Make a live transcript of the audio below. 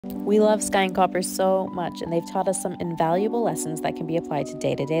We love Sky and Copper so much, and they've taught us some invaluable lessons that can be applied to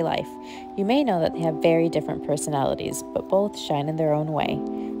day-to-day life. You may know that they have very different personalities, but both shine in their own way.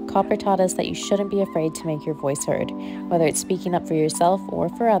 Copper taught us that you shouldn't be afraid to make your voice heard. Whether it's speaking up for yourself or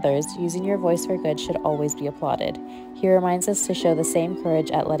for others, using your voice for good should always be applauded. He reminds us to show the same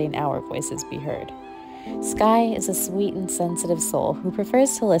courage at letting our voices be heard. Sky is a sweet and sensitive soul who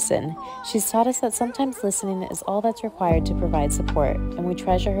prefers to listen. She's taught us that sometimes listening is all that's required to provide support, and we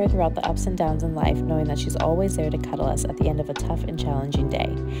treasure her throughout the ups and downs in life, knowing that she's always there to cuddle us at the end of a tough and challenging day.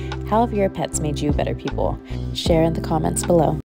 How have your pets made you better people? Share in the comments below.